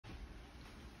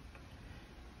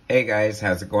Hey guys,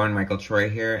 how's it going? Michael Troy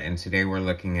here, and today we're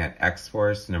looking at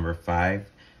X-Force number 5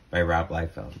 by Rob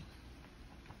Liefeld.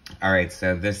 Alright,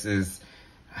 so this is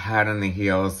hot on the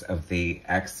heels of the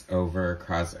X-Over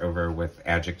crossover with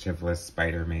Adjectiveless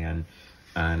Spider-Man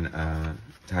on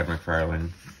Todd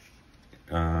McFarlane.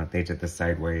 They did the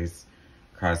Sideways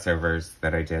crossovers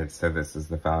that I did, so this is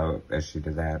the follow-up issue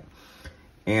to that.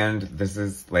 And this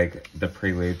is like the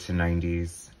prelude to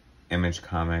 90s Image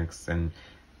Comics and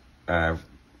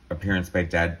appearance by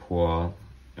Deadpool,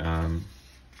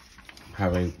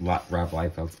 probably Rob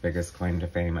Liefeld's biggest claim to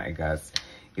fame, I guess,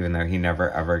 even though he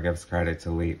never ever gives credit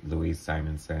to Louise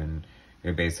Simonson,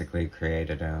 who basically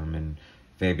created him, and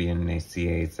Fabian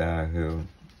Nicieza, who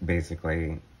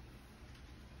basically,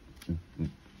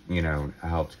 you know,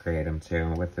 helped create him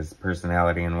too, with his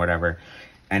personality and whatever.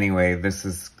 Anyway, this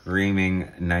is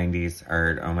screaming 90s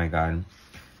art, oh my god.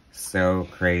 So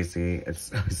crazy.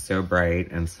 It's so bright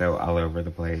and so all over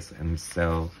the place and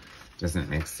so doesn't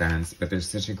make sense, but there's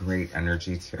such a great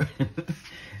energy to it.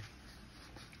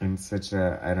 And such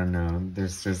a, I don't know,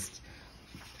 there's just,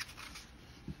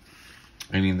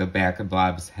 I mean, the back of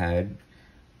Blob's head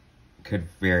could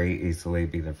very easily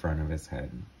be the front of his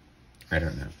head. I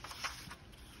don't know.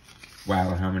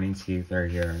 Wow, how many teeth are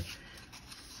here?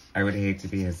 I would hate to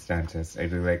be his dentist. I'd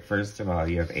be like, first of all,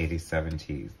 you have 87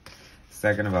 teeth.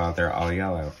 Second of all, they're all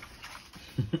yellow.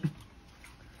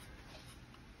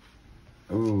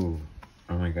 Ooh,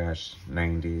 oh my gosh,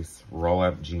 90s.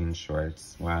 Roll-up jean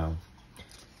shorts, wow.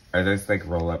 Are those like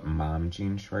roll-up mom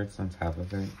jean shorts on top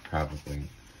of it? Probably.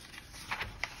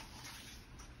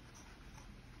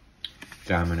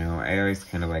 Domino, I always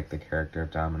kind of like the character of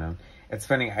Domino. It's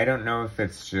funny, I don't know if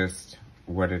it's just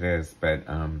what it is, but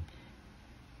I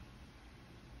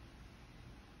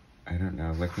don't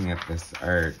know, looking at this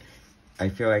art, I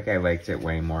feel like I liked it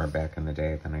way more back in the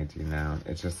day than I do now.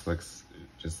 It just looks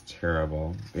just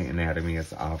terrible. The anatomy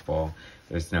is awful.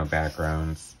 There's no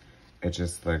backgrounds. It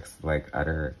just looks like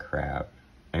utter crap.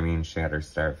 I mean,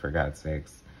 Shatterstar, for God's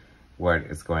sakes. What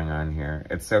is going on here?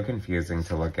 It's so confusing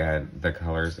to look at. The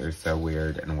colors are so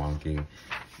weird and wonky.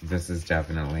 This is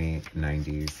definitely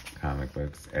 90s comic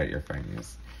books at your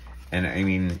finest. And I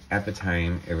mean, at the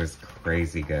time, it was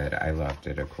crazy good. I loved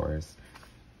it, of course.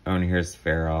 Oh, and here's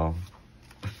Feral.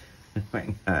 Oh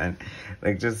my god.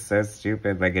 Like, just so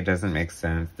stupid. Like, it doesn't make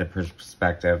sense. The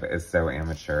perspective is so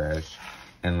amateurish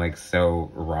and, like, so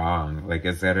wrong. Like,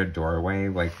 is that a doorway?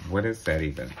 Like, what is that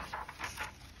even?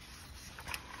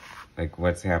 Like,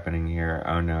 what's happening here?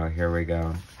 Oh no, here we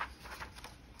go.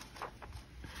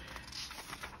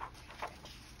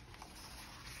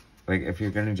 Like, if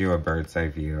you're gonna do a bird's eye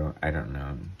view, I don't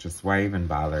know. Just why even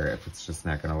bother if it's just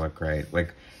not gonna look right?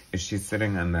 Like, is she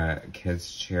sitting on the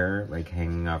kid's chair, like,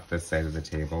 hanging off the side of the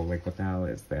table? Like, what the hell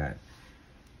is that?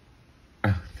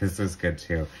 Oh, this was good,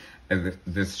 too.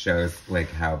 This shows,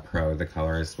 like, how pro the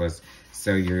colorist was.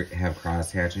 So you have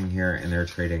cross-hatching here, and they're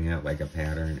treating it like a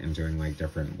pattern and doing, like,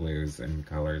 different blues and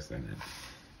colors in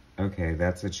it. Okay,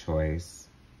 that's a choice.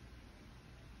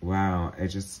 Wow,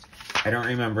 I don't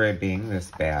remember it being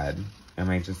this bad. Am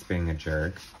I just being a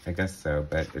jerk? I guess so,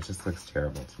 but it just looks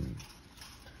terrible to me.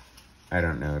 I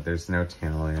don't know. There's no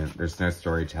talent. There's no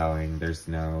storytelling. There's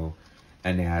no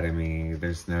anatomy.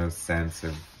 There's no sense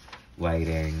of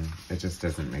lighting. It just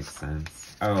doesn't make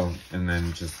sense. Oh, and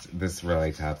then just, this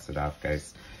really tops it off,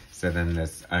 guys. So then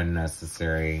this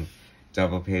unnecessary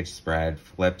double-page spread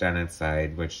flipped on its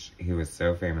side, which he was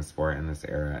so famous for in this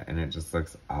era, and it just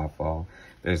looks awful.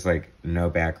 There's, like, no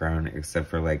background except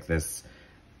for, like, this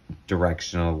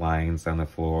directional lines on the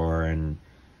floor and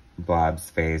Blob's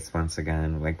face once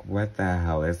again. Like, what the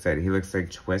hell is it? He looks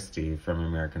like Twisty from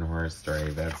American Horror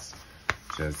Story. That's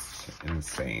just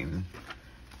insane.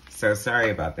 So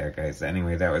sorry about that, guys.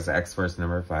 Anyway, that was X-Force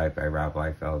number 5 by Rob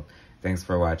Liefeld. Thanks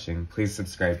for watching. Please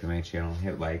subscribe to my channel,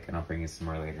 hit like, and I'll bring you some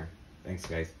more later. Thanks,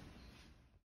 guys.